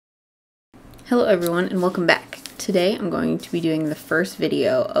Hello everyone and welcome back. Today I'm going to be doing the first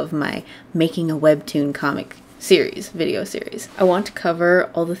video of my Making a Webtoon comic video series. I want to cover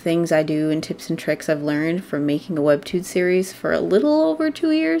all the things I do and tips and tricks I've learned from making a Webtoon series for a little over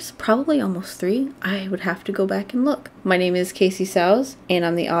 2 years, probably almost 3. I would have to go back and look. My name is KaseySaus and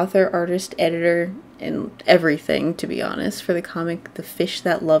I'm the author, artist, editor, and everything, to be honest, for the comic The Fish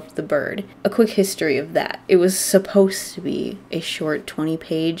That Loved the Bird. A quick history of that. It was supposed to be a short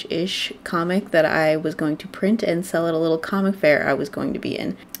 20-page-ish comic that I was going to print and sell at a little comic fair I was going to be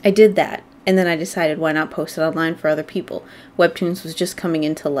in. I did that, and then I decided why not post it online for other people. WEBTOONS was just coming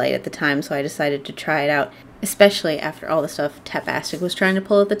into light at the time, so I decided to try it out, especially after all the stuff Tapastic was trying to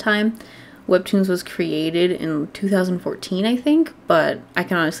pull at the time. WEBTOONS was created in 2014, I think, but I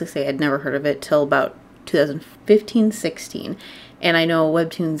can honestly say I'd never heard of it till about 2015-16. And I know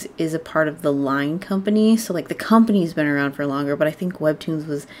WEBTOONS is a part of the Line company, so like the company's been around for longer, but I think WEBTOONS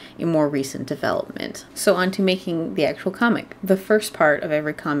was a more recent development. So on to making the actual comic. The first part of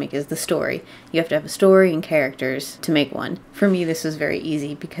every comic is the story. You have to have a story and characters to make one. For me, this was very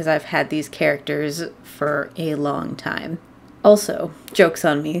easy because I've had these characters for a long time. Also, joke's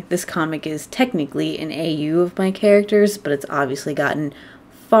on me, this comic is technically an AU of my characters, but it's obviously gotten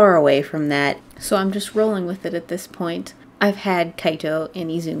far away from that, so I'm just rolling with it at this point. I've had Kaito and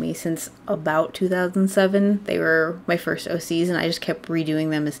Izumi since about 2007. They were my first OCs and I just kept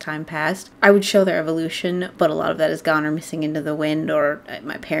redoing them as time passed. I would show their evolution, but a lot of that is gone or missing into the wind, or at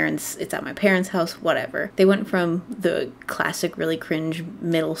it's at my parents' house, whatever. They went from the classic really cringe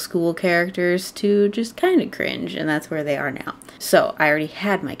middle school characters to just kind of cringe, and that's where they are now. So I already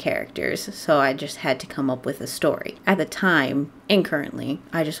had my characters, so I just had to come up with a story. At the time, and currently,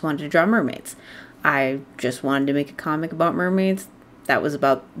 I just wanted to draw mermaids. I just wanted to make a comic about mermaids. That was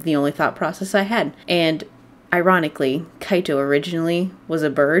about the only thought process I had. And ironically, Kaito originally was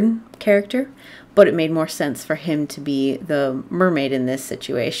a bird character, but it made more sense for him to be the mermaid in this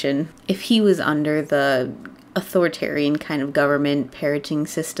situation. If he was under the authoritarian kind of government parenting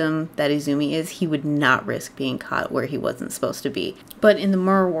system that Izumi is, he would not risk being caught where he wasn't supposed to be. But in the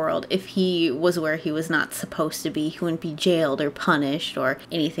mer world, if he was where he was not supposed to be, he wouldn't be jailed or punished or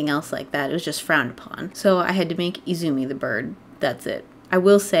anything else like that. It was just frowned upon. So I had to make Izumi the bird. That's it. I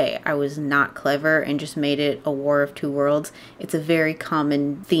will say I was not clever and just made it a war of two worlds. It's a very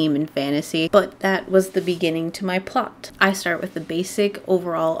common theme in fantasy, but that was the beginning to my plot. I start with the basic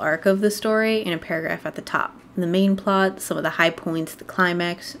overall arc of the story in a paragraph at the top. The main plot, some of the high points, the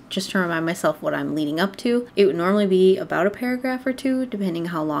climax, just to remind myself what I'm leading up to. It would normally be about a paragraph or two, depending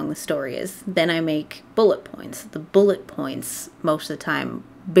how long the story is. Then I make bullet points. The bullet points, most of the time,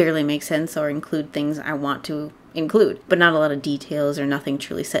 barely make sense or include things I want to include, but not a lot of details or nothing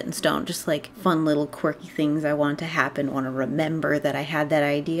truly set in stone, just like fun little quirky things I want to happen, want to remember that I had that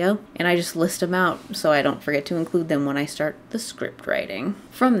idea, and I just list them out so I don't forget to include them when I start the script writing.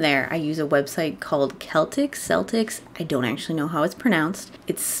 From there, I use a website called Celtics. I don't actually know how it's pronounced.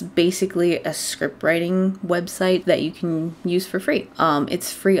 It's basically a script writing website that you can use for free.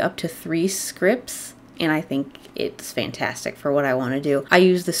 It's free up to 3 scripts, and I think it's fantastic for what I want to do. I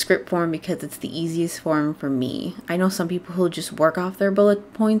use the script form because it's the easiest form for me. I know some people who just work off their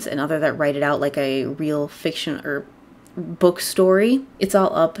bullet points and others that write it out like a real fiction or book story. It's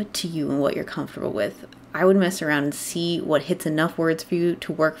all up to you and what you're comfortable with. I would mess around and see what hits enough words for you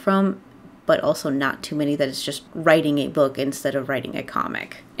to work from, but also not too many that it's just writing a book instead of writing a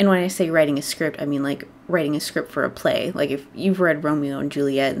comic. And when I say writing a script, I mean like writing a script for a play. Like if you've read Romeo and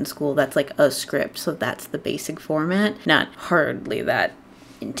Juliet in school, that's like a script, so that's the basic format. Not hardly that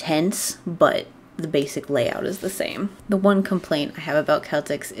intense, but the basic layout is the same. The one complaint I have about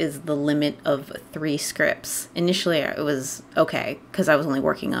Celtics is the limit of 3 scripts. Initially it was okay because I was only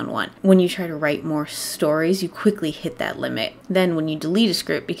working on 1. When you try to write more stories, you quickly hit that limit. Then when you delete a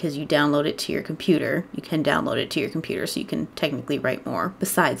script because you download it to your computer, you can download it to your computer so you can technically write more.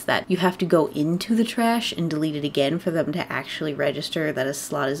 Besides that, you have to go into the trash and delete it again for them to actually register that a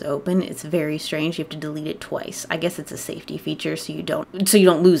slot is open. It's very strange. You have to delete it twice. I guess it's a safety feature so you don't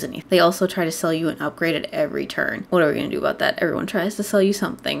lose anything. They also try to sell you an upgrade at every turn. What are we gonna do about that? Everyone tries to sell you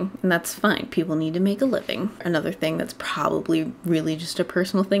something, and that's fine. People need to make a living. Another thing that's probably really just a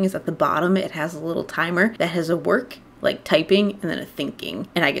personal thing is at the bottom it has a little timer that has a work like typing and then a thinking.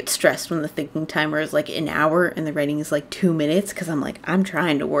 And I get stressed when the thinking timer is like an hour and the writing is like 2 minutes because I'm like, I'm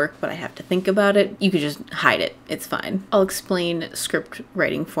trying to work, but I have to think about it. You could just hide it. It's fine. I'll explain script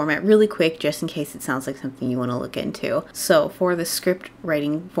writing format really quick just in case it sounds like something you want to look into. So for the script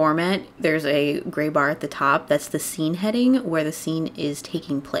writing format, there's a gray bar at the top. That's the scene heading where the scene is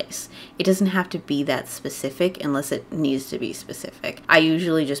taking place. It doesn't have to be that specific unless it needs to be specific. I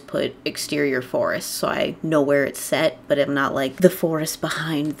usually just put exterior forest so I know where it's set, but I'm not like the forest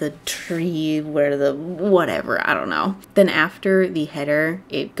behind the tree where the whatever, I don't know. Then after the header,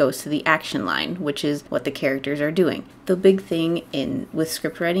 it goes to the action line, which is what the characters are doing. The big thing with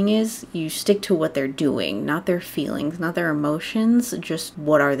script writing is you stick to what they're doing, not their feelings, not their emotions, just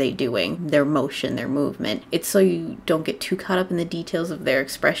what are they doing, their motion, their movement. It's so you don't get too caught up in the details of their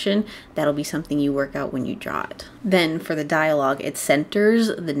expression. That'll be something you work out when you draw it. Then for the dialogue, it centers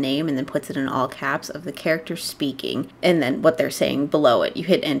the name and then puts it in all caps of the character speaking and then what they're saying below it. You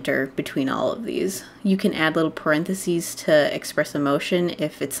hit enter between all of these. You can add little parentheses to express emotion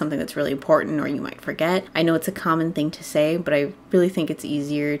if it's something that's really important or you might forget. I know it's a common thing to say, but I really think it's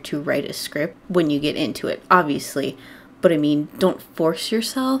easier to write a script when you get into it, obviously. But I mean, don't force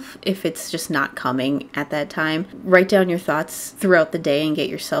yourself if it's just not coming at that time. Write down your thoughts throughout the day and get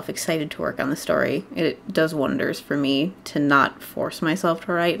yourself excited to work on the story. It does wonders for me to not force myself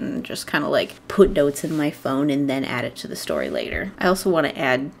to write and just kind of like put notes in my phone and then add it to the story later. I also want to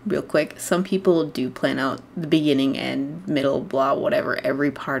add real quick, some people do plan out the beginning and middle, blah, whatever,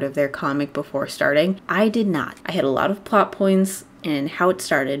 every part of their comic before starting. I did not. I had a lot of plot points and how it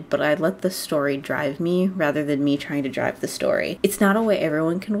started, but I let the story drive me rather than me trying to drive the story. It's not a way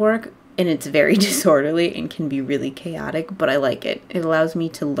everyone can work, and it's very disorderly and can be really chaotic, but I like it. It allows me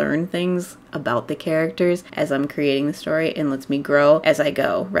to learn things about the characters as I'm creating the story and lets me grow as I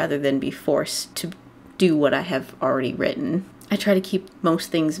go rather than be forced to do what I have already written. I try to keep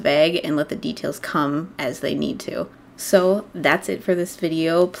most things vague and let the details come as they need to. So that's it for this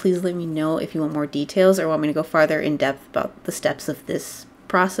video. Please let me know if you want more details or want me to go farther in depth about the steps of this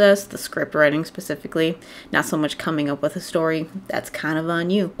process, the script writing specifically. Not so much coming up with a story, that's kind of on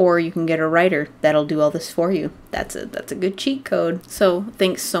you. Or you can get a writer that'll do all this for you. That's a good cheat code. So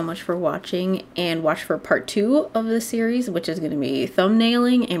thanks so much for watching, and watch for part 2 of the series, which is going to be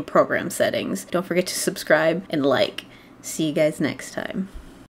thumbnailing and program settings. Don't forget to subscribe and like. See you guys next time.